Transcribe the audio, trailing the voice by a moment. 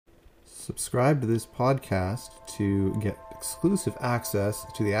Subscribe to this podcast to get exclusive access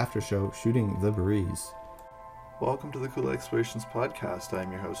to the after show Shooting the Breeze. Welcome to the Cool Explorations podcast.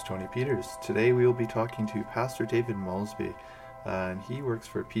 I'm your host, Tony Peters. Today we will be talking to Pastor David Malsby, and he works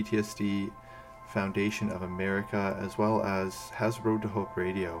for PTSD Foundation of America as well as has Road to Hope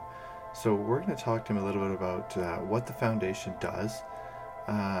Radio. So we're going to talk to him a little bit about what the foundation does,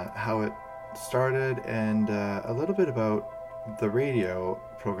 how it started, and a little bit about the radio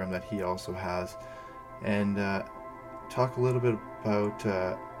program that he also has, and talk a little bit about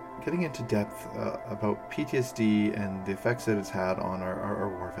getting into depth about PTSD and the effects that it's had on our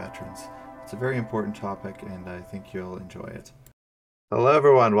war veterans. It's a very important topic, and I think you'll enjoy it. Hello,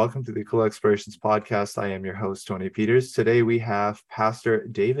 everyone. Welcome to the Cool Explorations podcast. I am your host, Tony Peters. Today we have Pastor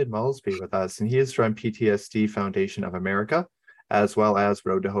David Malsby with us, and he is from PTSD Foundation of America, as well as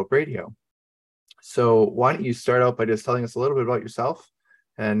Road to Hope Radio. So why don't you start out by just telling us a little bit about yourself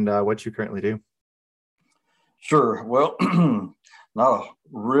and what you currently do? Sure. Well, not a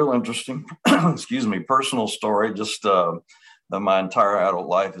real interesting, personal story. Just that my entire adult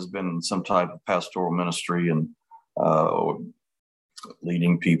life has been in some type of pastoral ministry and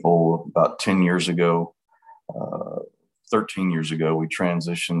leading people. About 10 years ago, 13 years ago, we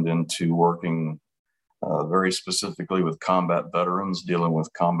transitioned into working very specifically with combat veterans, dealing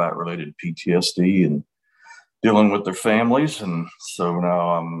with combat-related PTSD and dealing with their families. And so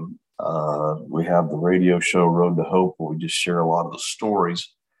now we have the radio show Road to Hope, where we just share a lot of the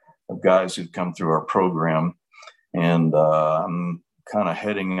stories of guys who've come through our program. And I'm kind of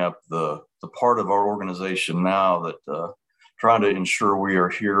heading up the part of our organization now that trying to ensure we are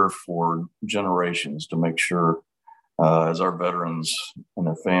here for generations to make sure as our veterans and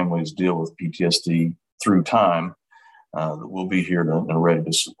their families deal with PTSD through time, that we'll be here and ready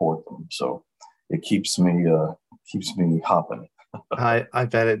to support them. So it keeps me hopping. I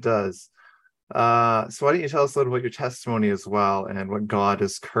bet it does. So why don't you tell us a little about your testimony as well, and what God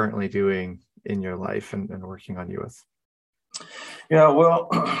is currently doing in your life and working on you with? Yeah, well,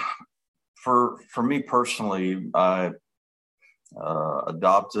 for me personally, I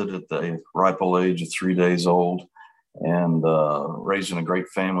adopted at the ripe old age of 3 days old, and raised in a great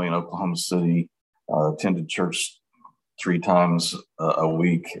family in Oklahoma City. Attended church 3 times a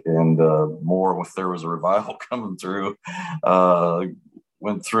week and more if there was a revival coming through.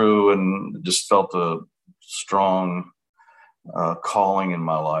 Went through and just felt a strong calling in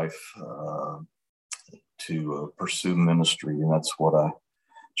my life to pursue ministry. And that's what I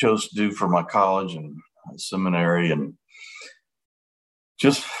chose to do for my college and seminary, and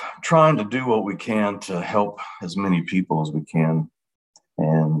just trying to do what we can to help as many people as we can.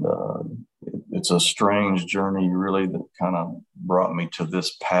 And it's a strange journey, really, that kind of brought me to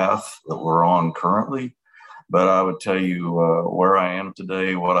this path that we're on currently. But I would tell you where I am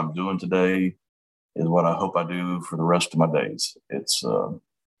today, what I'm doing today, is what I hope I do for the rest of my days. It's the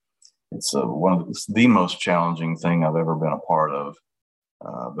most challenging thing I've ever been a part of,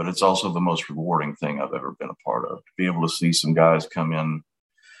 but it's also the most rewarding thing I've ever been a part of. To be able to see some guys come in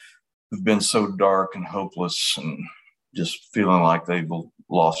who've been so dark and hopeless and just feeling like they've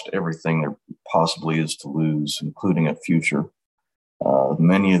lost everything there possibly is to lose, including a future.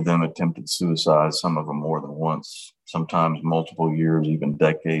 Many of them attempted suicide, some of them more than once, sometimes multiple years, even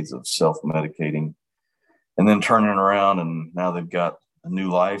decades of self-medicating, and then turning around, and now they've got a new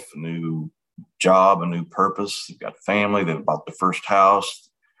life, a new job, a new purpose. They've got family, they've bought the first house,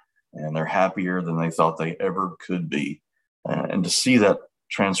 and they're happier than they thought they ever could be. And to see that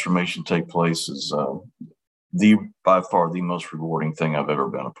transformation take place is by far the most rewarding thing I've ever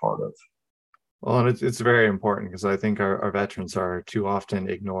been a part of. Well, and it's very important, because I think our veterans are too often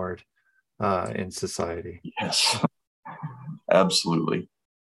ignored in society. Yes, absolutely.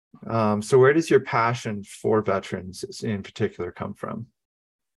 So where does your passion for veterans in particular come from?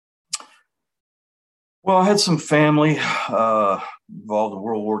 Well, I had some family involved in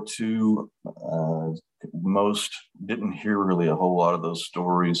World War II. Most didn't hear really a whole lot of those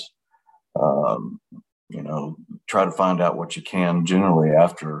stories. Try to find out what you can generally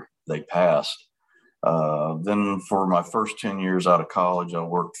after they passed. Then for my first 10 years out of college, I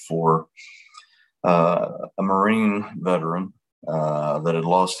worked for a Marine veteran that had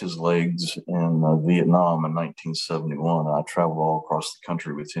lost his legs in Vietnam in 1971. And I traveled all across the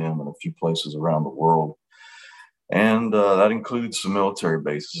country with him and a few places around the world. And that includes some military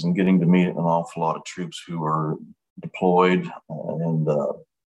bases and getting to meet an awful lot of troops who were deployed, and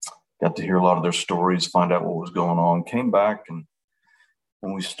got to hear a lot of their stories, find out what was going on. Came back, and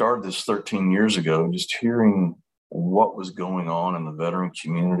when we started this 13 years ago, just hearing what was going on in the veteran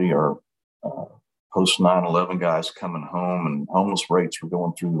community, our post 9/11 guys coming home, and homeless rates were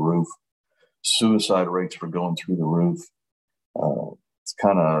going through the roof. suicide rates were going through the roof.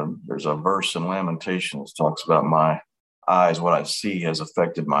 There's a verse in Lamentations that talks about my eyes, what I see has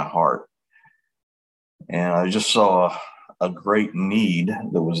affected my heart. And I just saw a great need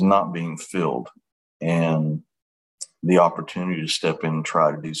that was not being filled, and the opportunity to step in and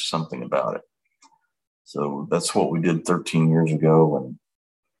try to do something about it. So that's what we did 13 years ago.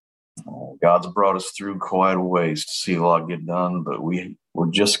 And God's brought us through quite a ways to see a lot get done, but we're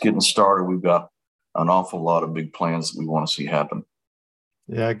just getting started. We've got an awful lot of big plans that we want to see happen.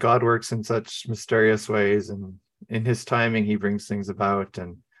 Yeah, God works in such mysterious ways, and in his timing, he brings things about,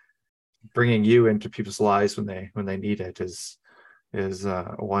 and bringing you into people's lives when they need it is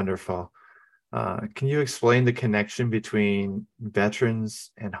wonderful. Can you explain the connection between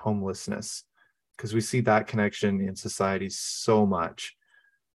veterans and homelessness? Because we see that connection in society so much.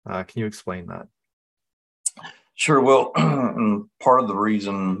 Can you explain that? Sure. Well, part of the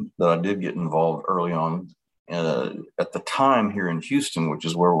reason that I did get involved early on, at the time here in Houston, which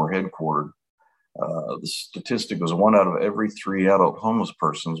is where we're headquartered, the statistic was 1 out of every 3 adult homeless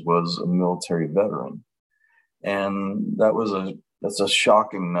persons was a military veteran. And that's a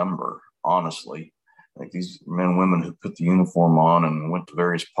shocking number, honestly. Like, these men and women who put the uniform on and went to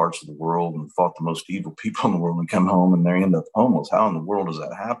various parts of the world and fought the most evil people in the world and come home and they end up homeless. How in the world does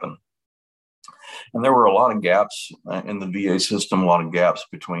that happen? And there were a lot of gaps in the VA system, a lot of gaps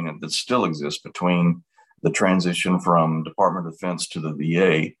between it that still exist between the transition from Department of Defense to the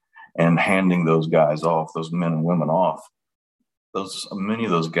VA and handing those guys off, those men and women off. Many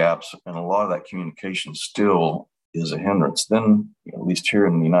of those gaps and a lot of that communication still is a hindrance. Then, at least here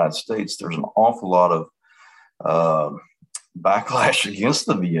in the United States, there's an awful lot of backlash against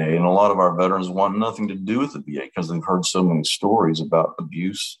the VA, and a lot of our veterans want nothing to do with the VA because they've heard so many stories about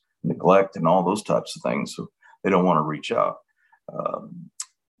abuse, neglect, and all those types of things. So they don't want to reach out.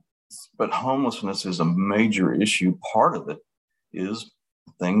 But homelessness is a major issue. Part of it is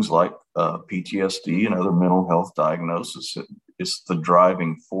things like PTSD and other mental health diagnoses. It's the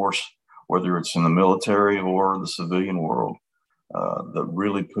driving force, whether it's in the military or the civilian world, that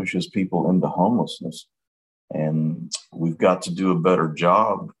really pushes people into homelessness. And we've got to do a better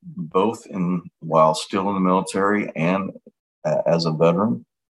job, both while still in the military and as a veteran,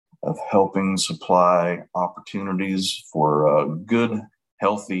 of helping supply opportunities for good,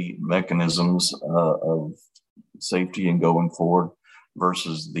 healthy mechanisms of safety and going forward,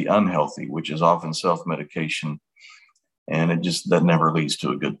 versus the unhealthy, which is often self-medication. And that never leads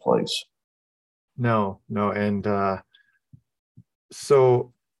to a good place. No. And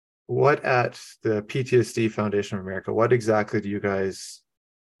so what at the PTSD Foundation of America, what exactly do you guys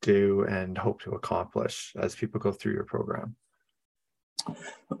do and hope to accomplish as people go through your program?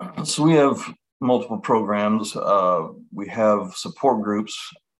 So we have multiple programs. We have support groups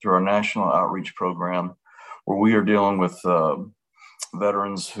through our national outreach program, where we are dealing with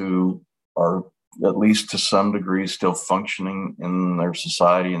veterans who are, at least to some degree, still functioning in their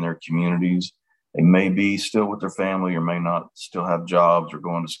society and their communities. They may be still with their family or may not still have jobs or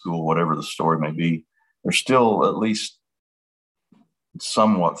going to school, whatever the story may be. They're still at least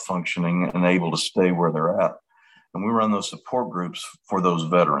somewhat functioning and able to stay where they're at. And we run those support groups for those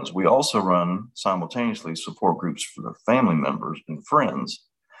veterans. We also run simultaneously support groups for their family members and friends.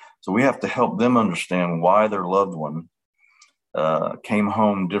 So we have to help them understand why their loved one came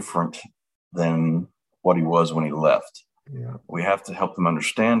home different than what he was when he left. Yeah. We have to help them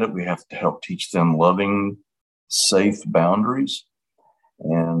understand it. We have to help teach them loving, safe boundaries.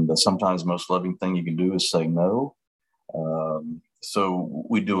 And sometimes the most loving thing you can do is say no. So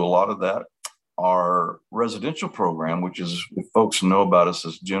we do a lot of that. Our residential program, which is, if folks know about us,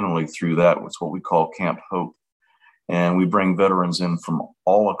 is generally through that. It's what we call Camp Hope. And we bring veterans in from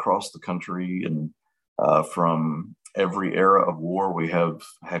all across the country and from every era of war. We have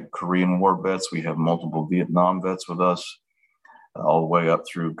had Korean War vets. We have multiple Vietnam vets with us, all the way up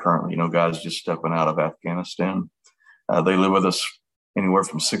through currently, guys just stepping out of Afghanistan. They live with us anywhere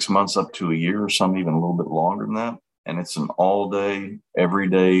from 6 months up to a year, some even a little bit longer than that. And it's an all-day,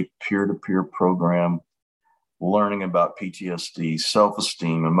 everyday, peer-to-peer program, learning about PTSD,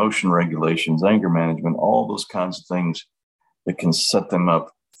 self-esteem, emotion regulations, anger management, all those kinds of things that can set them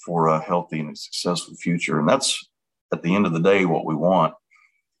up for a healthy and a successful future. And that's, at the end of the day, what we want.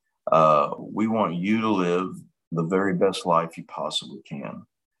 We want you to live the very best life you possibly can.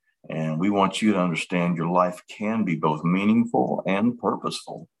 And we want you to understand your life can be both meaningful and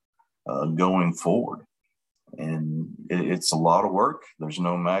purposeful going forward. And it's a lot of work. There's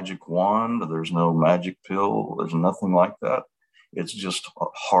no magic wand. There's no magic pill. There's nothing like that. It's just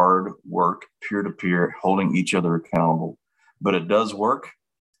hard work, peer-to-peer, holding each other accountable. But it does work.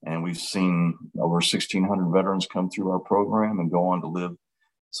 And we've seen over 1,600 veterans come through our program and go on to live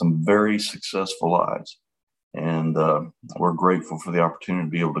some very successful lives. And we're grateful for the opportunity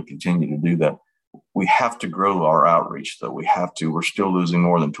to be able to continue to do that. We have to grow our outreach, though. We have to. We're still losing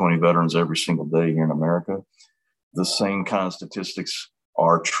more than 20 veterans every single day here in America. The same kind of statistics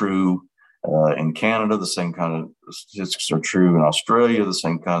are true in Canada. The same kind of statistics are true in Australia. The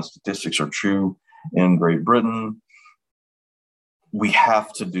same kind of statistics are true in Great Britain. We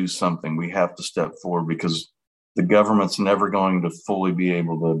have to do something. We have to step forward because the government's never going to fully be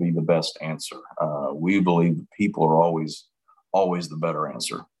able to be the best answer. We believe the people are always the better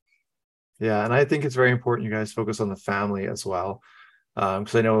answer. Yeah, and I think it's very important you guys focus on the family as well.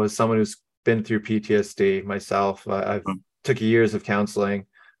 Because I know as someone who's been through PTSD myself, I've took years of counseling.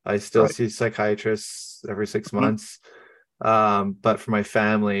 I still see psychiatrists every 6 months. But for my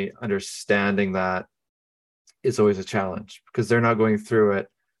family, understanding that is always a challenge because they're not going through it.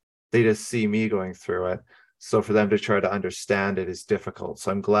 They just see me going through it. So for them to try to understand it is difficult.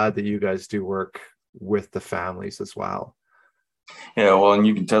 So I'm glad that you guys do work with the families as well. Yeah, well, and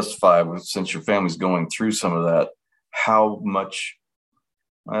you can testify, since your family's going through some of that, how much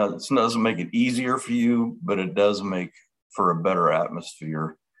it doesn't make it easier for you, but it does make for a better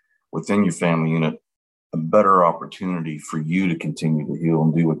atmosphere within your family unit, a better opportunity for you to continue to heal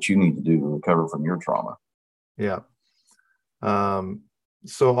and do what you need to do to recover from your trauma. Yeah.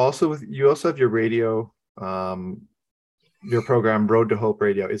 So also you also have your radio, your program, Road to Hope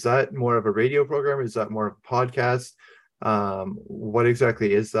Radio. Is that more of a radio program? Is that more of a podcast? What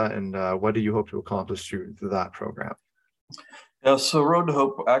exactly is that, and what do you hope to accomplish through that program? Yeah, so Road to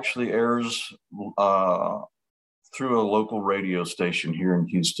Hope actually airs through a local radio station here in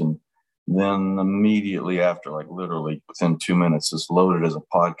Houston. Then immediately after, like literally within 2 minutes, it's loaded as a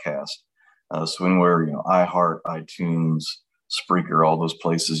podcast. So anywhere, iHeart, iTunes, Spreaker, all those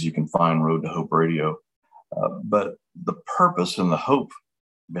places you can find Road to Hope Radio. But the purpose and the hope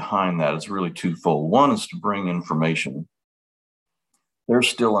behind that is really twofold. One is to bring information. There's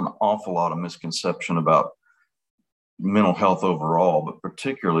still an awful lot of misconception about mental health overall, but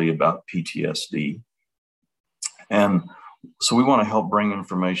particularly about PTSD. And so we want to help bring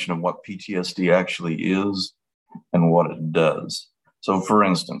information of what PTSD actually is and what it does. So for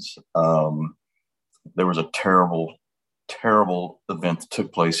instance, there was a terrible event that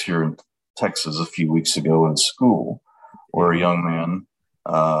took place here in Texas a few weeks ago in school where a young man,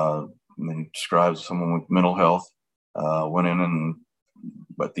 he describes someone with mental health, went in and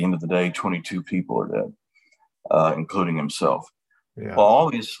at the end of the day, 22 people are dead, including himself. Yeah. Well,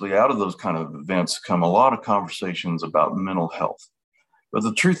 obviously, out of those kind of events come a lot of conversations about mental health. But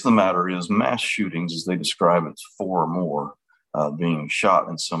the truth of the matter is mass shootings, as they describe it, 4 or more being shot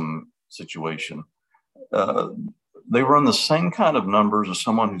in some situation. They run the same kind of numbers as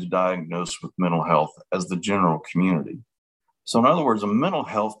someone who's diagnosed with mental health as the general community. So in other words, a mental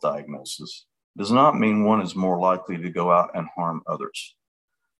health diagnosis does not mean one is more likely to go out and harm others.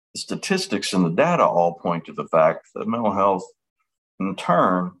 The statistics and the data all point to the fact that mental health, in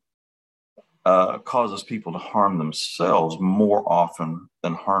turn, causes people to harm themselves more often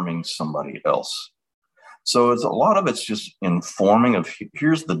than harming somebody else. So a lot of it's just informing of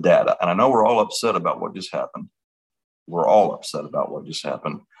here's the data. And I know we're all upset about what just happened. We're all upset about what just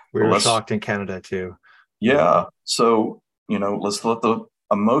happened. We were shocked in Canada too. Yeah. So, let's let the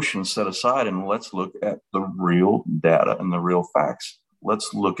emotion set aside and let's look at the real data and the real facts.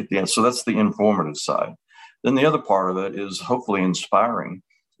 Let's look at so that's the informative side. Then the other part of it is hopefully inspiring.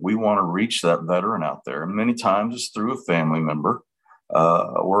 We want to reach that veteran out there. And many times it's through a family member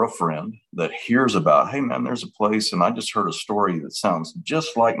or a friend that hears about, hey man, there's a place and I just heard a story that sounds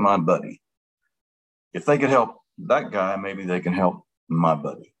just like my buddy. If they could help that guy, maybe they can help my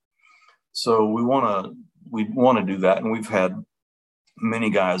buddy. So we want to do that. And we've had many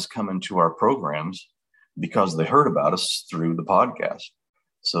guys come into our programs because they heard about us through the podcast.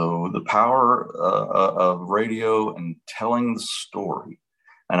 So the power of radio and telling the story.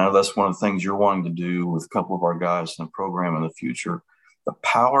 I know that's one of the things you're wanting to do with a couple of our guys in the program in the future. The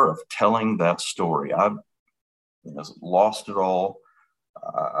power of telling that story. I've lost it all.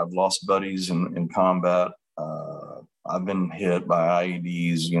 I've lost buddies in combat. I've been hit by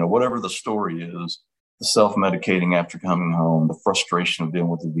IEDs, whatever the story is, the self-medicating after coming home, the frustration of dealing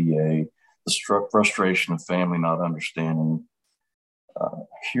with the VA, the frustration of family not understanding.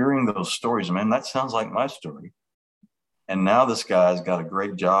 Hearing those stories, man, that sounds like my story. And now this guy's got a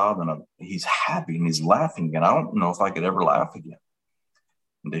great job and he's happy and he's laughing again. I don't know if I could ever laugh again.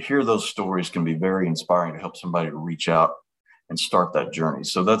 And to hear those stories can be very inspiring to help somebody to reach out and start that journey.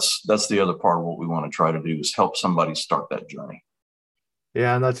 So that's the other part of what we want to try to do is help somebody start that journey.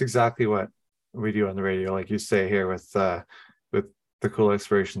 Yeah, and that's exactly what we do on the radio, like you say here with the Cool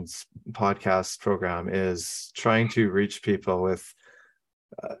Explorations podcast program, is trying to reach people with.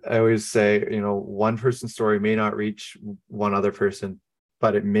 I always say, one person's story may not reach one other person,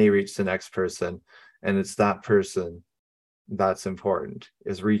 but it may reach the next person, and it's that person that's important,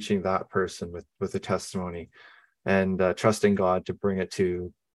 is reaching that person with a testimony, and trusting God to bring it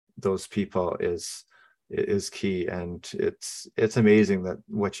to those people is key. And it's amazing that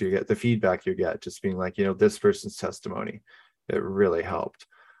what you get, the feedback you get, just being like, this person's testimony, it really helped.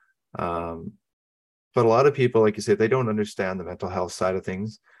 But a lot of people, like you say, they don't understand the mental health side of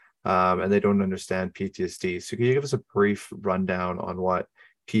things, and they don't understand PTSD. So can you give us a brief rundown on what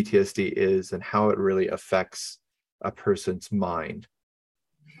PTSD is and how it really affects a person's mind?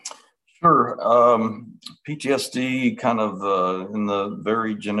 Sure. PTSD, kind of in the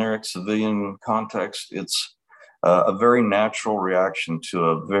very generic civilian context, it's a very natural reaction to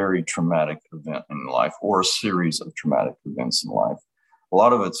a very traumatic event in life or a series of traumatic events in life. A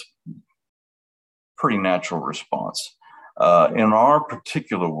lot of it's pretty natural response. In our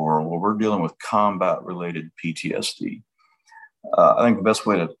particular world, where we're dealing with combat related PTSD, I think the best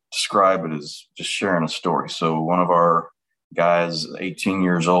way to describe it is just sharing a story. So, one of our guys, 18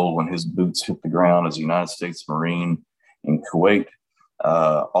 years old, when his boots hit the ground as a United States Marine in Kuwait,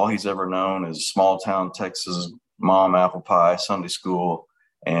 all he's ever known is small town Texas, mom, apple pie, Sunday school,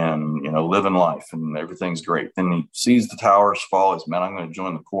 and living life, and everything's great. Then he sees the towers fall. He's, man, I'm going to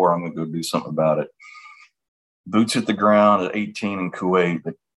join the Corps. I'm going to go do something about it. Boots hit the ground at 18 in Kuwait.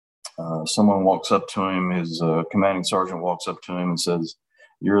 Someone walks up to him, his commanding sergeant walks up to him and says,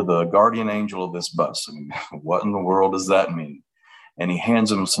 "You're the guardian angel of this bus." I mean, what in the world does that mean? And he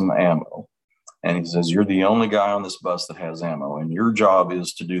hands him some ammo. And he says, "You're the only guy on this bus that has ammo, and your job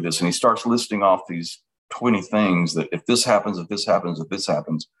is to do this." And he starts listing off these 20 things that if this happens, if this happens, if this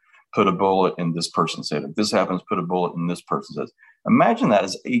happens, put a bullet in this person's head. If this happens, put a bullet in this person's head. Imagine that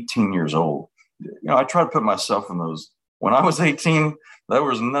as 18 years old. I try to put myself in those. When I was 18, there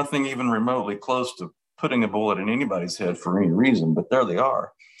was nothing even remotely close to putting a bullet in anybody's head for any reason, but there they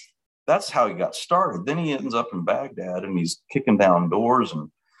are. That's how he got started. Then he ends up in Baghdad and he's kicking down doors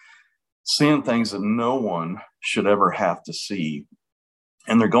and seeing things that no one should ever have to see.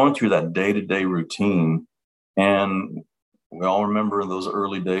 And they're going through that day-to-day routine. And we all remember those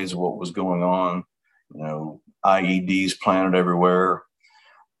early days of what was going on, IEDs planted everywhere.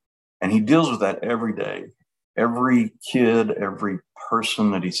 And he deals with that every day. Every kid, every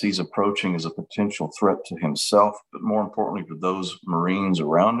person that he sees approaching is a potential threat to himself, but more importantly, to those Marines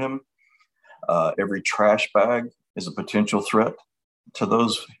around him. Every trash bag is a potential threat to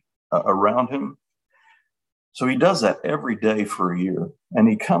those around him. So he does that every day for a year. And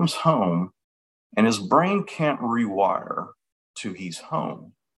he comes home and his brain can't rewire to he's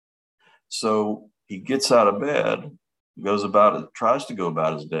home. So he gets out of bed, tries to go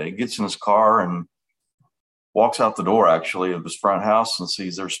about his day, gets in his car and walks out the door actually of his front house and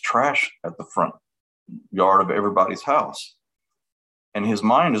sees there's trash at the front yard of everybody's house. And his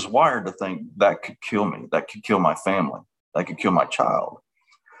mind is wired to think that could kill me, that could kill my family, that could kill my child.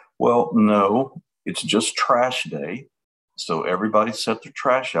 Well, no, it's just trash day. So everybody set their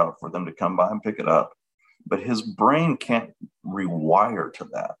trash out for them to come by and pick it up. But his brain can't rewire to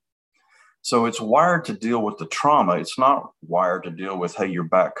that. So it's wired to deal with the trauma. It's not wired to deal with, hey, you're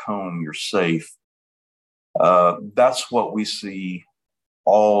back home, you're safe. That's what we see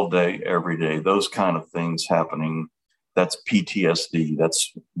all day, every day, those kind of things happening. That's PTSD.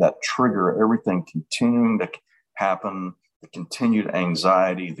 That's that trigger, everything continuing to happen, the continued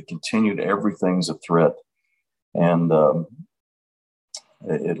anxiety, the continued everything's a threat. And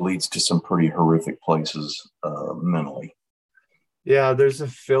it leads to some pretty horrific places mentally. Yeah, there's a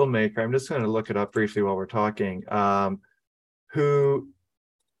filmmaker. I'm just going to look it up briefly while we're talking.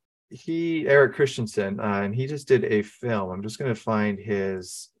 Eric Christensen, and he just did a film. I'm just going to find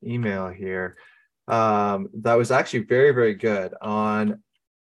his email here. That was actually very, very good on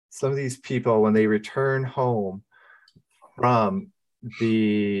some of these people when they return home from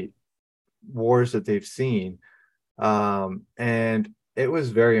the wars that they've seen. And it was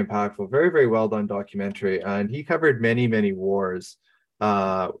very impactful, very, very well done documentary. And he covered many, many wars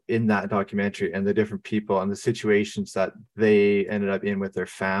in that documentary and the different people and the situations that they ended up in with their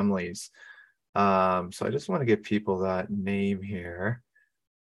families. So I just want to give people that name here.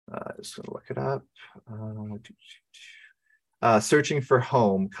 Just going to look it up. Searching for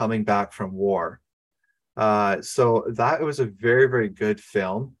Home, Coming Back from War. So that was a very, very good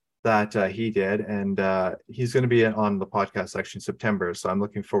film that he did, and he's going to be on the podcast actually in September, so I'm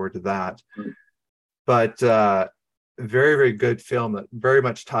looking forward to that. But very, very good film that very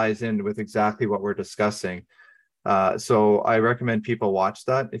much ties in with exactly what we're discussing. So I recommend people watch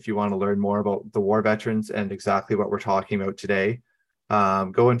that if you want to learn more about the war veterans and exactly what we're talking about today.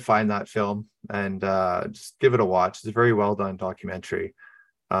 Go and find that film and just give it a watch. It's a very well done documentary.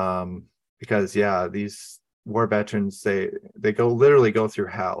 Because yeah, these war veterans, they literally go through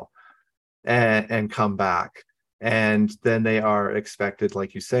hell and come back, and then they are expected,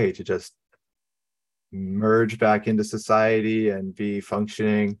 like you say, to just merge back into society and be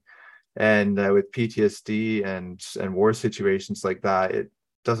functioning. And with PTSD and war situations like that, it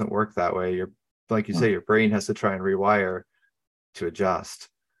doesn't work that way. You're, like you say, your brain has to try and rewire to adjust.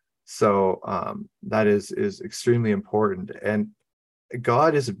 So that is extremely important. And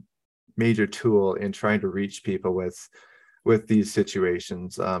God is a major tool in trying to reach people with these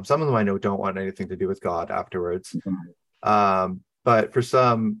situations. Some of them I know don't want anything to do with God afterwards. But for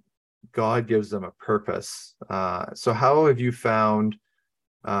some, God gives them a purpose. So how have you found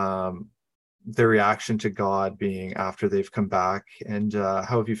the reaction to God being after they've come back? And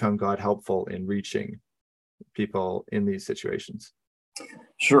how have you found God helpful in reaching people in these situations?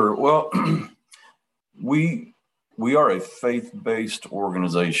 Sure. Well, we are a faith-based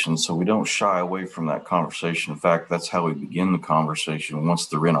organization, so we don't shy away from that conversation. In fact, that's how we begin the conversation once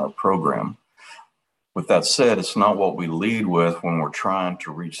they're in our program. With that said, it's not what we lead with when we're trying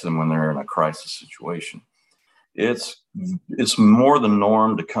to reach them when they're in a crisis situation. It's more the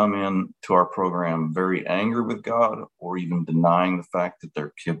norm to come in to our program very angry with God, or even denying the fact that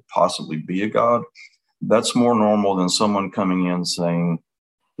there could possibly be a God. That's more normal than someone coming in saying,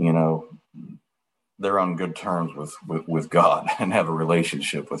 you know, they're on good terms with God and have a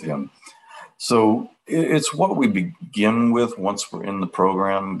relationship with him. So it's what we begin with once we're in the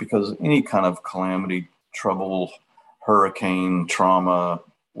program, because any kind of calamity, trouble, hurricane, trauma,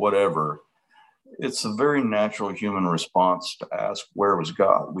 whatever, it's a very natural human response to ask, where was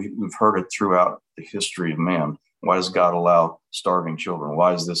God? We've heard it throughout the history of man. Why does God allow starving children?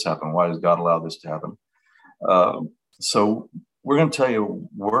 Why does this happen? Why does God allow this to happen? So we're going to tell you,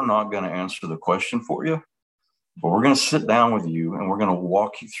 we're not going to answer the question for you, but we're going to sit down with you and we're going to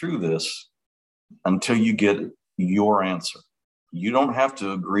walk you through this until you get your answer. You don't have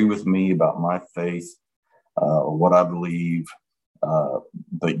to agree with me about my faith or what I believe,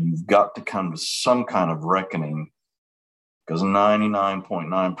 but you've got to come to some kind of reckoning, because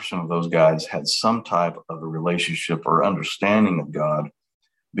 99.9% of those guys had some type of a relationship or understanding of God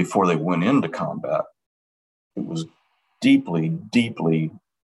before they went into combat. It was deeply, deeply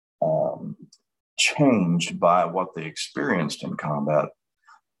changed by what they experienced in combat.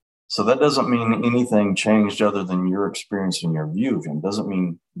 So that doesn't mean anything changed other than your experience and your view of him. It doesn't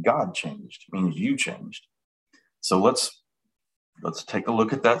mean God changed. It means you changed. So let's take a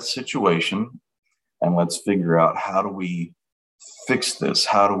look at that situation and let's figure out, how do we fix this?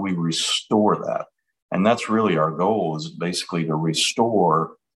 How do we restore that? And that's really our goal, is basically to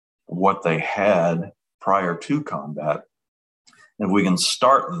restore what they had prior to combat. And if we can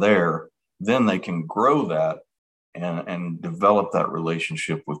start there, then they can grow that and develop that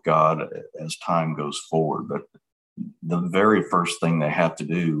relationship with God as time goes forward. But the very first thing they have to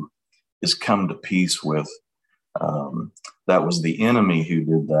do is come to peace with that was the enemy who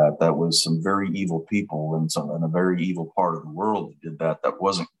did that. That was some very evil people in a very evil part of the world that did that. That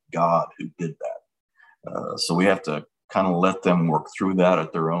wasn't God who did that. So we have to kind of let them work through that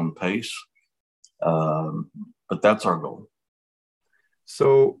at their own pace. But that's our goal.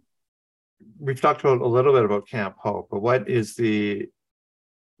 So we've talked about a little bit about Camp Hope, but what is the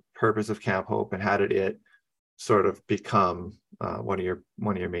purpose of Camp Hope, and how did it sort of become one of your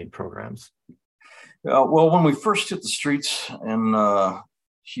main programs? Well, when we first hit the streets in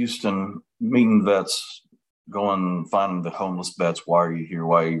Houston, meeting vets, going finding the homeless vets. Why are you here?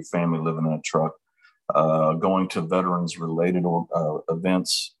 Why are your family living in a truck? Going to veterans related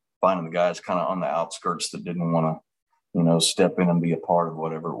events, finding the guys kind of on the outskirts that didn't want to, step in and be a part of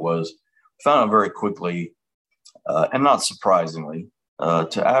whatever it was. Found out very quickly, and not surprisingly,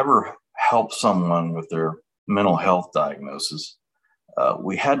 to ever help someone with their mental health diagnosis,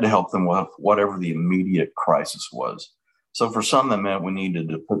 we had to help them with whatever the immediate crisis was. So for some, that meant we needed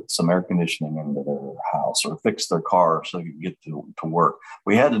to put some air conditioning into their house or fix their car so they could get to work.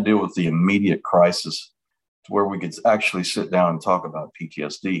 We had to deal with the immediate crisis to where we could actually sit down and talk about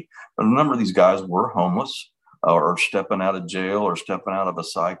PTSD. But a number of these guys were homeless or stepping out of jail or stepping out of a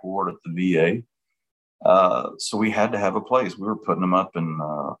psych ward at the VA. So we had to have a place. We were putting them up in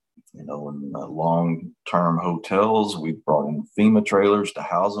long-term hotels. We brought in FEMA trailers to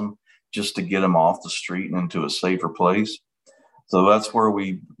house them just to get them off the street and into a safer place. So that's where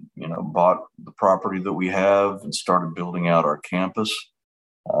we, bought the property that we have and started building out our campus.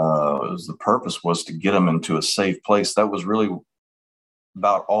 The purpose was to get them into a safe place. That was really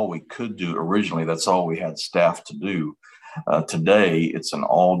about all we could do originally. That's all we had staff to do. Today, it's an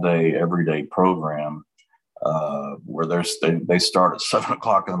all-day, everyday program where they start at 7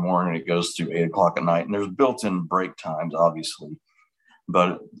 o'clock in the morning. It goes through 8 o'clock at night, and there's built-in break times, obviously.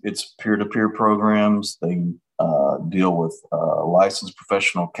 But it's peer-to-peer programs. They deal with licensed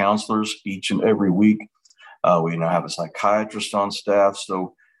professional counselors each and every week. We now have a psychiatrist on staff.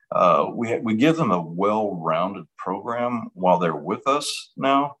 So we give them a well-rounded program while they're with us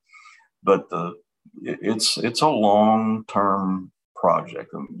now. But it's a long-term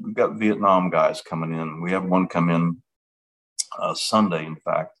project. We've got Vietnam guys coming in. We have one come in Sunday, in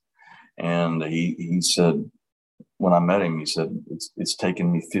fact. And he said, when I met him, he said, it's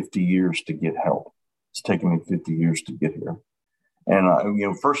taken me 50 years to get help. It's taken me 50 years to get here.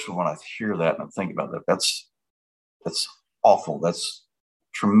 And, first of all, when I hear that and I think about that, that's awful. That's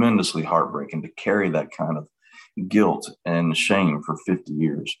tremendously heartbreaking to carry that kind of guilt and shame for 50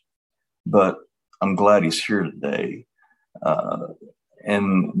 years. But I'm glad he's here today.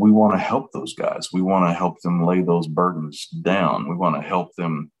 And we want to help those guys. We want to help them lay those burdens down. We want to help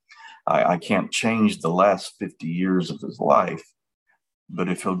them. I can't change the last 50 years of his life, but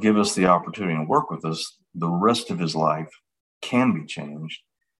if he'll give us the opportunity to work with us, the rest of his life can be changed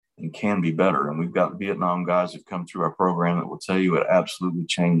and can be better. And we've got Vietnam guys who've come through our program that will tell you it absolutely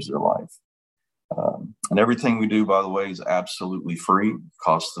changed their life. And everything we do, by the way, is absolutely free. It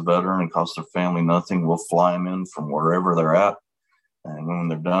costs the veteran, it costs their family nothing. We'll fly them in from wherever they're at. And when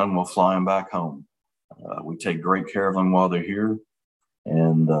they're done, we'll fly them back home. We take great care of them while they're here.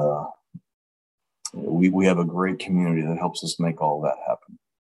 And we have a great community that helps us make all that happen.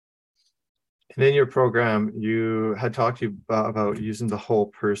 And in your program, you had talked to you about using the whole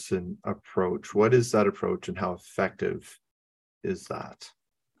person approach. What is that approach and how effective is that?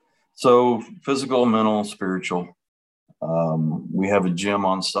 So physical, mental, spiritual. We have a gym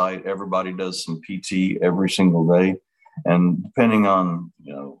on site. Everybody does some PT every single day. And depending on,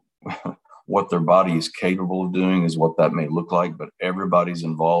 what their body is capable of doing is what that may look like. But everybody's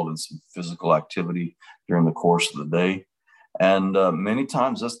involved in some physical activity during the course of the day. And many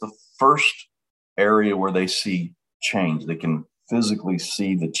times that's the first area where they see change. They can physically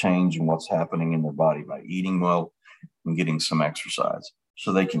see the change in what's happening in their body by eating well and getting some exercise.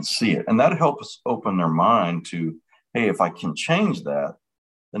 So they can see it. And that helps open their mind to, hey, if I can change that,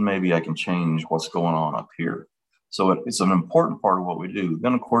 then maybe I can change what's going on up here. So it's an important part of what we do.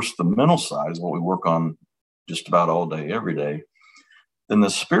 Then, of course, the mental side is what we work on just about all day, every day. Then the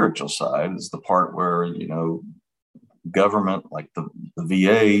spiritual side is the part where, government, like the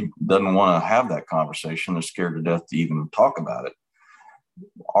VA, doesn't want to have that conversation. They're scared to death to even talk about it.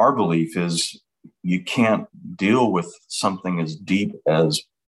 Our belief is you can't deal with something as deep as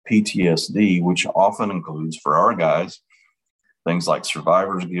PTSD, which often includes, for our guys, things like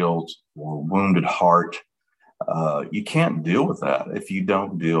survivor's guilt or wounded heart. You can't deal with that if you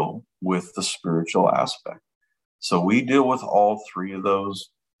don't deal with the spiritual aspect. So we deal with all three of those.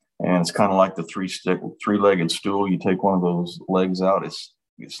 And it's kind of like the three-legged stool. You take one of those legs out,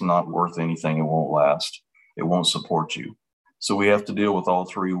 it's not worth anything. It won't last. It won't support you. So we have to deal with all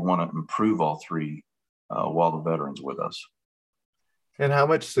three. We want to improve all three while the veteran's with us. And how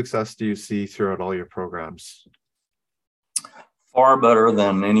much success do you see throughout all your programs? Far better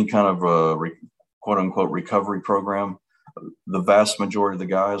than any kind of quote-unquote recovery program. The vast majority of the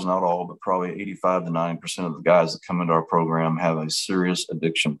guys, not all, but probably 85 to 90% of the guys that come into our program have a serious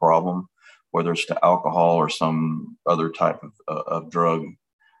addiction problem, whether it's to alcohol or some other type of drug.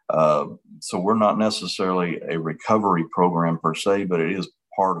 So we're not necessarily a recovery program per se, but it is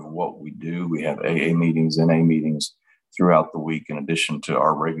part of what we do. We have AA meetings, NA meetings throughout the week in addition to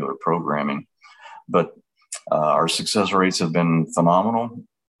our regular programming. But our success rates have been phenomenal.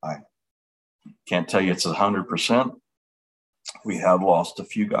 I can't tell you it's 100%. We have lost a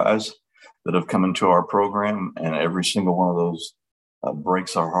few guys that have come into our program, and every single one of those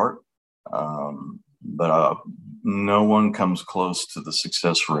breaks our heart. But no one comes close to the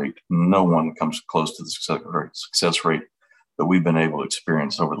success rate. No one comes close to the success rate that we've been able to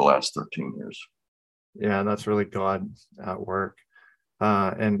experience over the last 13 years. Yeah, that's really God at work.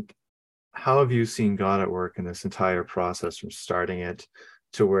 And how have you seen God at work in this entire process from starting it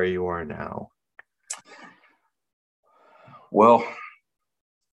to where you are now? Well,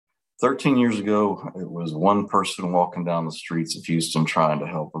 13 years ago, it was one person walking down the streets of Houston trying to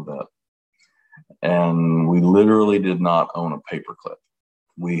help a vet. And we literally did not own a paperclip.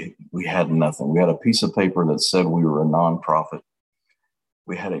 We had nothing. We had a piece of paper that said we were a nonprofit,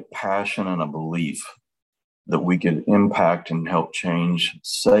 We had a passion and a belief that we could impact and help change,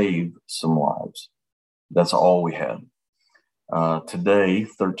 save some lives. That's all we had. Today,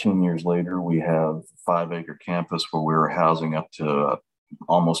 13 years later, we have a 5-acre campus where we were housing up to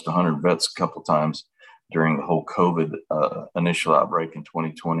almost 100 vets a couple times during the whole COVID initial outbreak in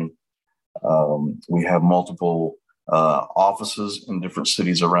 2020. We have multiple offices in different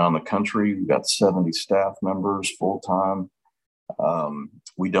cities around the country. We've got 70 staff members full-time.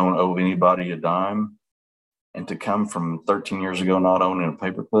 We don't owe anybody a dime. And to come from 13 years ago not owning a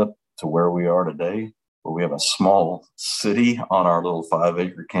paperclip to where we are today, where we have a small city on our little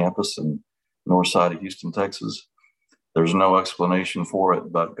 5-acre campus in north side of Houston, Texas, there's no explanation for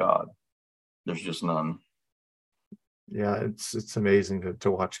it but God. There's just none. Yeah, it's amazing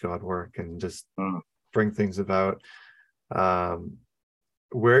to watch God work and just bring things about.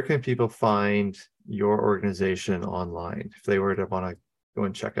 Where can people find your organization online if they were to want to go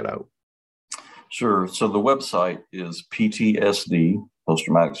and check it out? Sure. So the website is PTSD,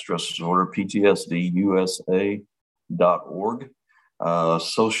 post-traumatic stress disorder, PTSDUSA.org.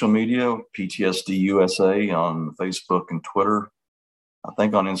 Social media, PTSD USA on Facebook and Twitter. I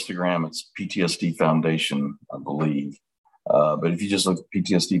think on Instagram, it's PTSD Foundation, I believe. But if you just look at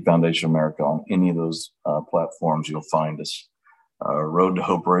PTSD Foundation America on any of those platforms, you'll find us. Road to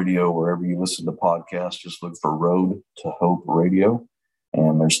Hope Radio, wherever you listen to podcasts, just look for Road to Hope Radio.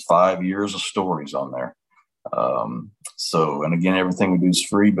 And there's 5 years of stories on there. And again, everything we do is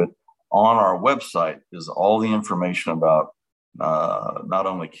free, but on our website is all the information about not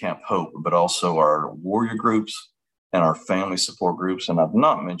only Camp Hope, but also our warrior groups and our family support groups. And I've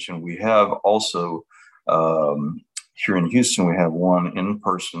not mentioned, we have also here in Houston, we have one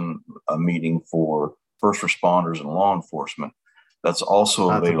in-person meeting for first responders and law enforcement. That's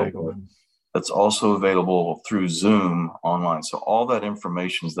also available. That's also available through Zoom online. So all that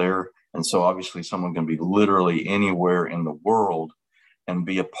information is there. And so obviously someone can be literally anywhere in the world and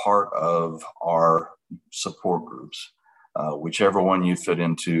be a part of our support groups, whichever one you fit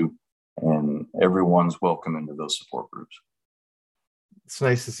into, and everyone's welcome into those support groups. It's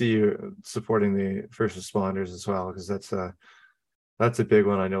nice to see you supporting the first responders as well, because that's a big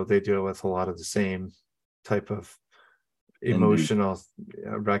one. I know they deal with a lot of the same type of emotional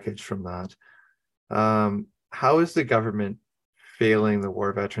wreckage from that. How is the government failing the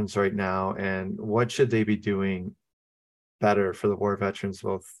war veterans right now, and what should they be doing better for the war veterans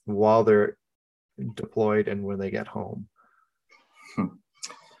both while they're deployed and when they get home?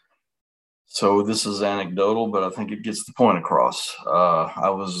 So this is anecdotal, but I think it gets the point across. I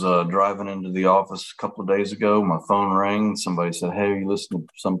was driving into the office a couple of days ago. My phone rang. Somebody said, "Hey, you listen to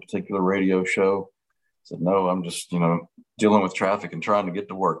some particular radio show?" I said, "No, I'm just, dealing with traffic and trying to get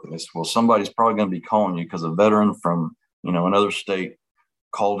to work." And they said, "Well, somebody's probably going to be calling you because a veteran from, another state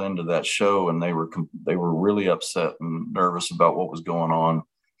called into that show, and they were really upset and nervous about what was going on."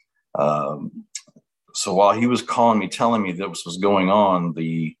 So while he was calling me, telling me this was going on,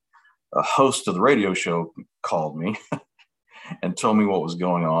 the host of the radio show called me and told me what was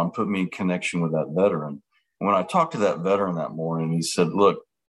going on, put me in connection with that veteran. And when I talked to that veteran that morning, he said, "Look,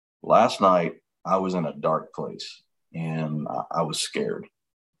 last night I was in a dark place and I was scared."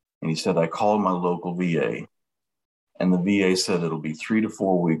 And he said, "I called my local VA, and the VA said it'll be 3 to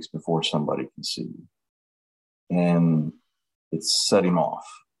 4 weeks before somebody can see you." And it set him off.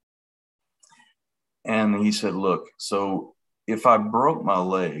 And he said, "Look, so if I broke my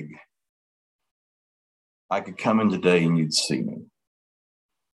leg, I could come in today and you'd see me.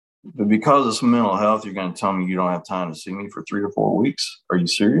 But because of some mental health, you're going to tell me you don't have time to see me for 3 or 4 weeks? Are you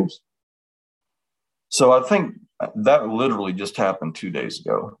serious?" So I think that literally just happened 2 days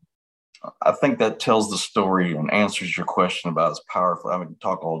ago. I think that tells the story and answers your question about it's powerful. I mean,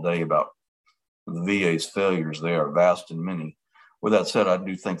 talk all day about the VA's failures. They are vast and many. With that said, I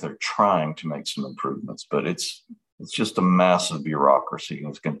do think they're trying to make some improvements, but it's just a massive bureaucracy, and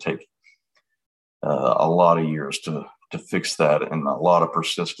it's going to take a lot of years to fix that, and a lot of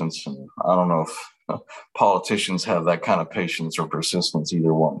persistence. And I don't know if politicians have that kind of patience or persistence,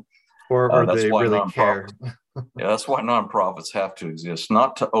 either one. Or they really care. Yeah, that's why nonprofits have to exist,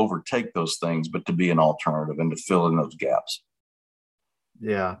 not to overtake those things, but to be an alternative and to fill in those gaps.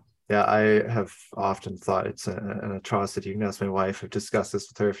 Yeah. I have often thought it's an atrocity. You can ask my wife. I've discussed this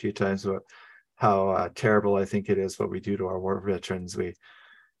with her a few times about how terrible I think it is what we do to our war veterans. We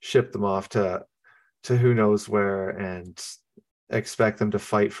ship them off to who knows where and expect them to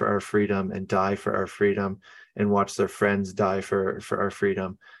fight for our freedom and die for our freedom and watch their friends die for our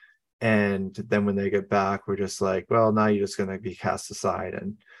freedom. And then when they get back, we're just like, well, now you're just going to be cast aside.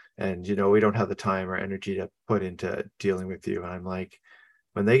 And we don't have the time or energy to put into dealing with you. And I'm like,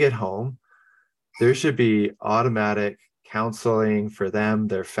 when they get home, there should be automatic counseling for them,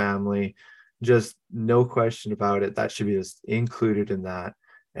 their family, just no question about it. That should be just included in that,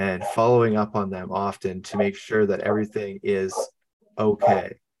 and following up on them often to make sure that everything is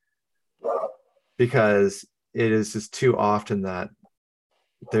okay, because it is just too often that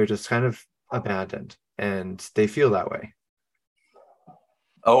they're just kind of abandoned and they feel that way.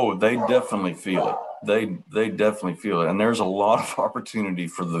 Oh, they definitely feel it. They definitely feel it, and there's a lot of opportunity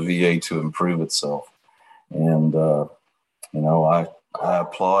for the VA to improve itself. And I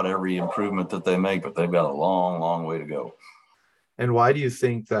applaud every improvement that they make, but they've got a long, long way to go. And why do you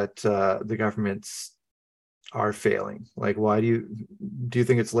think that the governments are failing? Like, why do you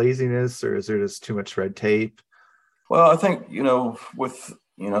think it's laziness, or is there just too much red tape? Well, I think with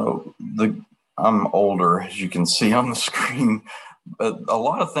the I'm older, as you can see on the screen, but a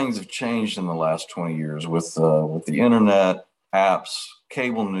lot of things have changed in the last 20 years with the internet, apps,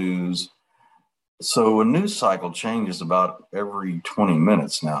 cable news. So a news cycle changes about every 20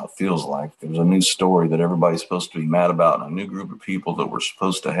 minutes now. It feels like there's a new story that everybody's supposed to be mad about, and a new group of people that we're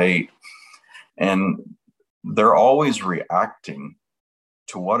supposed to hate. And they're always reacting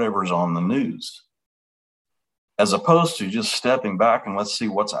to whatever's on the news, as opposed to just stepping back and let's see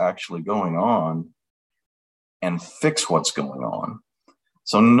what's actually going on and fix what's going on.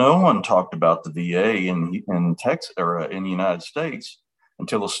 So no one talked about the VA in Texas or in the United States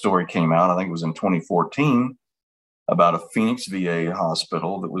until a story came out. I think it was in 2014 about a Phoenix VA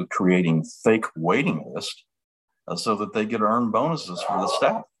hospital that was creating fake waiting lists so that they could earn bonuses for the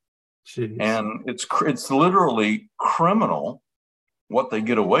staff. Jeez. And it's literally criminal what they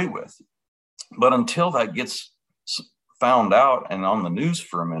get away with. But until that gets found out and on the news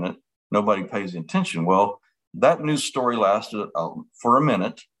for a minute, nobody pays attention. Well, that news story lasted for a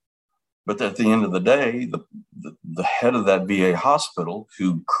minute, but at the end of the day, the head of that VA hospital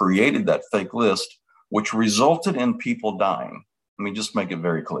who created that fake list, which resulted in people dying. Let me just make it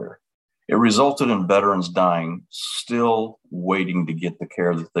very clear. It resulted in veterans dying, still waiting to get the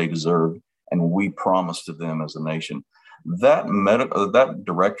care that they deserve, and we promised to them as a nation. That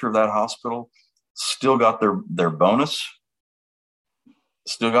director of that hospital still got their bonus,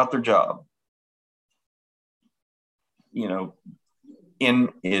 still got their job.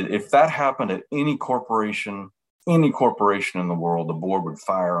 If that happened at any corporation in the world, the board would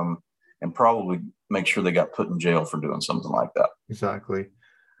fire them and probably make sure they got put in jail for doing something like that. Exactly.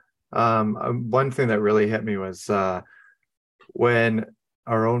 One thing that really hit me was when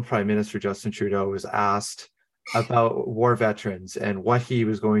our own Prime Minister Justin Trudeau was asked about war veterans and what he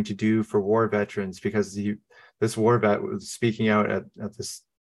was going to do for war veterans, because this war vet was speaking out at this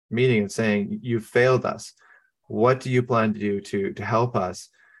meeting and saying, "You failed us. What do you plan to do to help us?"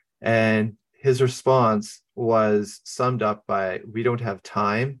 And his response was summed up by, "We don't have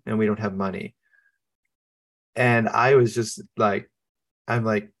time and we don't have money." And I was just like, I'm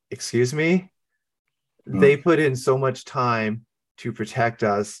like, excuse me? They put in so much time to protect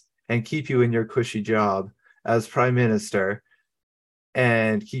us and keep you in your cushy job as prime minister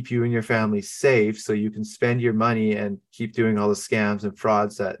and keep you and your family safe so you can spend your money and keep doing all the scams and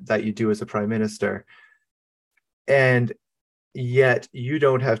frauds that you do as a prime minister. And yet you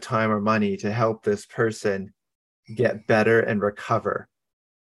don't have time or money to help this person get better and recover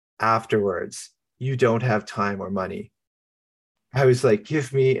afterwards. You don't have time or money. I was like,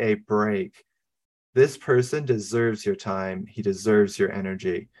 give me a break. This person deserves your time. He deserves your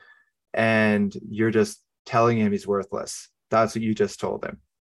energy. And you're just telling him he's worthless. That's what you just told him.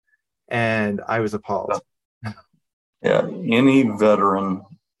 And I was appalled. Yeah, any veteran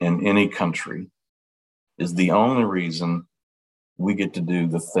in any country is the only reason we get to do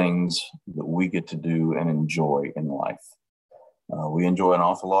the things that we get to do and enjoy in life. We enjoy an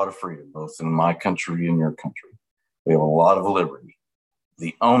awful lot of freedom, both in my country and your country. We have a lot of liberty.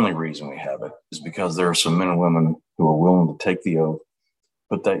 The only reason we have it is because there are some men and women who are willing to take the oath,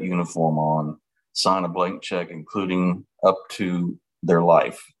 put that uniform on, sign a blank check, including up to their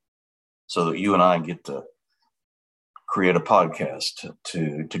life, so that you and I get to create a podcast,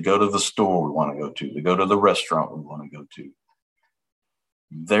 to go to the store we want to go to go to the restaurant we want to go to.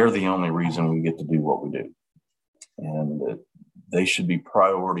 They're the only reason we get to do what we do. And they should be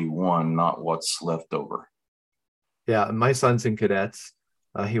priority one, not what's left over. Yeah, my son's in cadets.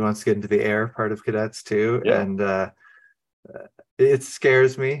 He wants to get into the air part of cadets too. Yeah. And it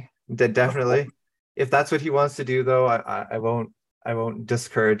scares me, definitely. If that's what he wants to do, though, I won't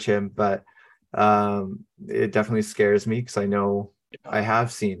discourage him. But it definitely scares me because I know I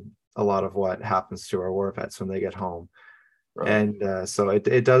have seen a lot of what happens to our war vets when they get home. Right. And so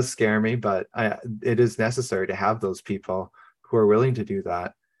it does scare me, but it is necessary to have those people who are willing to do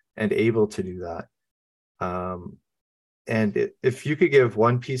that and able to do that. If you could give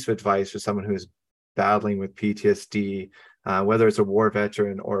one piece of advice for someone who is battling with PTSD, whether it's a war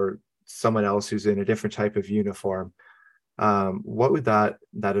veteran or someone else who's in a different type of uniform, what would that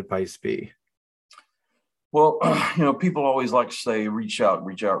advice be? Well, people always like to say, reach out.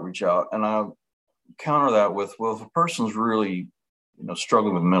 And I counter that with, well, if a person's really,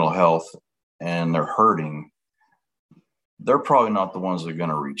 struggling with mental health and they're hurting, they're probably not the ones that are going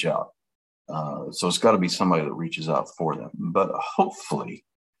to reach out. So it's got to be somebody that reaches out for them. But hopefully,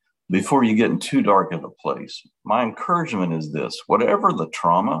 before you get in too dark of a place, my encouragement is this: whatever the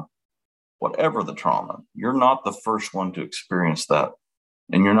trauma, you're not the first one to experience that.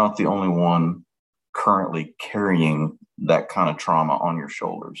 And you're not the only one currently carrying that kind of trauma on your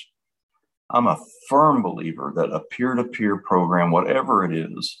shoulders. I'm a firm believer that a peer-to-peer program, whatever it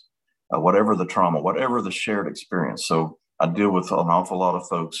is, whatever the trauma, whatever the shared experience. So I deal with an awful lot of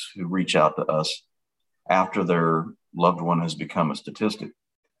folks who reach out to us after their loved one has become a statistic.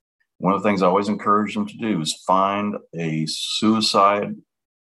 One of the things I always encourage them to do is find a suicide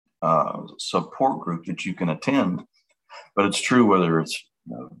support group that you can attend. But it's true whether it's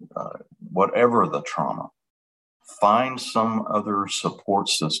whatever the trauma, find some other support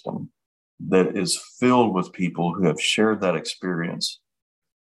system that is filled with people who have shared that experience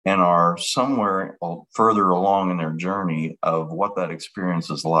and are somewhere further along in their journey of what that experience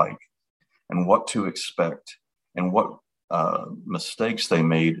is like and what to expect and what mistakes they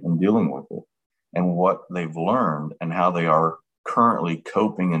made in dealing with it and what they've learned and how they are currently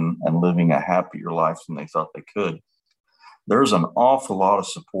coping and living a happier life than they thought they could. There's an awful lot of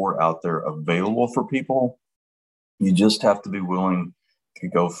support out there available for people. You just have to be willing to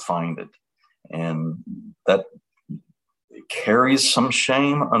go find it. And that carries some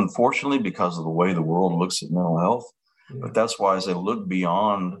shame, unfortunately, because of the way the world looks at mental health. Yeah. But that's why I say look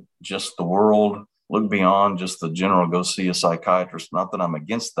beyond just the world, look beyond just the general go see a psychiatrist. Not that I'm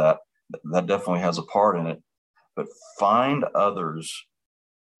against that. That definitely has a part in it. But find others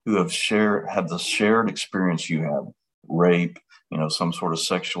who have the shared experience you have. Rape, some sort of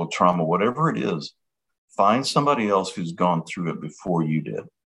sexual trauma, whatever it is, find somebody else who's gone through it before you did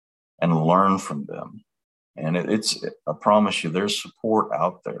and learn from them. And I promise you, there's support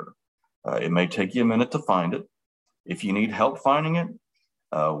out there. It may take you a minute to find it. If you need help finding it,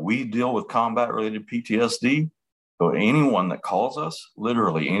 we deal with combat-related PTSD. So anyone that calls us,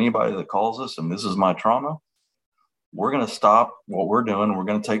 literally anybody that calls us, and this is my trauma, we're going to stop what we're doing. We're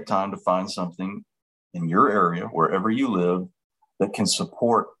going to take time to find something in your area, wherever you live, that can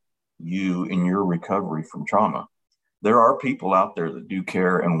support you in your recovery from trauma. There are people out there that do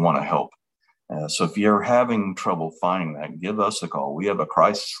care and want to help. So if you're having trouble finding that, give us a call. We have a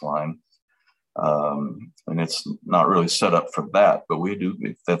crisis line, and it's not really set up for that, but we do.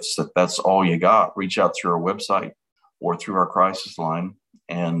 If that's all you got, reach out through our website or through our crisis line,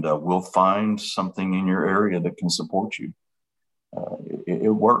 and we'll find something in your area that can support you.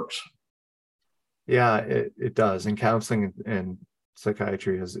 It works. Yeah, it does. And counseling and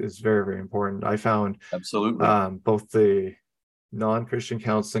psychiatry is very, very important. I found absolutely both the non-Christian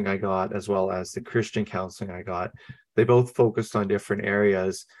counseling I got as well as the Christian counseling I got, they both focused on different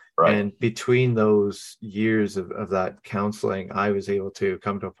areas. Right. And between those years of that counseling, I was able to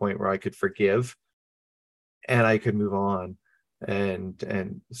come to a point where I could forgive and I could move on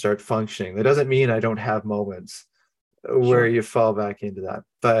and start functioning. That doesn't mean I don't have moments where you fall back into that,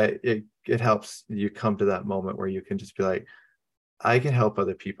 but it helps you come to that moment where you can just be like, I can help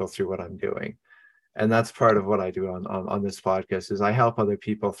other people through what I'm doing. And that's part of what I do on this podcast is I help other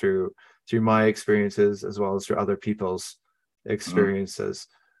people through my experiences as well as through other people's experiences.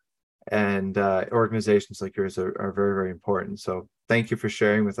 And organizations like yours are very, very important. So thank you for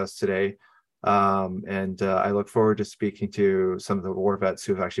sharing with us today. And I look forward to speaking to some of the war vets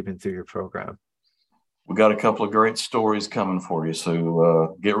who have actually been through your program. We got a couple of great stories coming for you,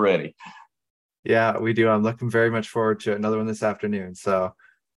 so get ready. Yeah, we do. I'm looking very much forward to another one this afternoon. So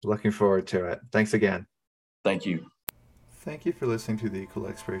looking forward to it. Thanks again. Thank you. Thank you for listening to the Cool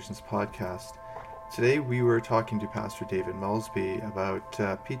Explorations podcast. Today we were talking to Pastor David Mulsby about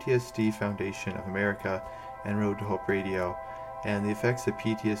PTSD Foundation of America and Road to Hope Radio and the effects that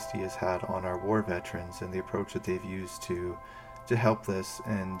PTSD has had on our war veterans and the approach that they've used to help this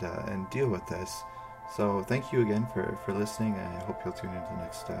and deal with this. So thank you again for listening, and I hope you'll tune into the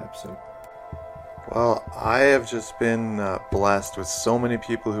next episode. Well, I have just been blessed with so many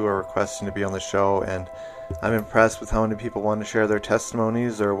people who are requesting to be on the show, and I'm impressed with how many people want to share their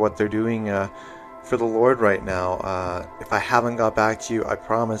testimonies or what they're doing for the Lord right now. If I haven't got back to you, I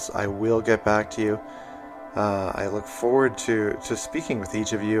promise I will get back to you. I look forward to speaking with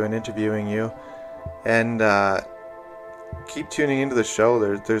each of you and interviewing you. And keep tuning into the show.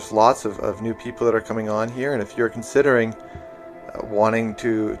 There's lots of new people that are coming on here. And if you're considering wanting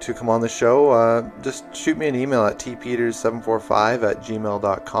to come on the show, just shoot me an email at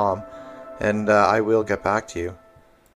tpeters745@gmail.com. And I will get back to you.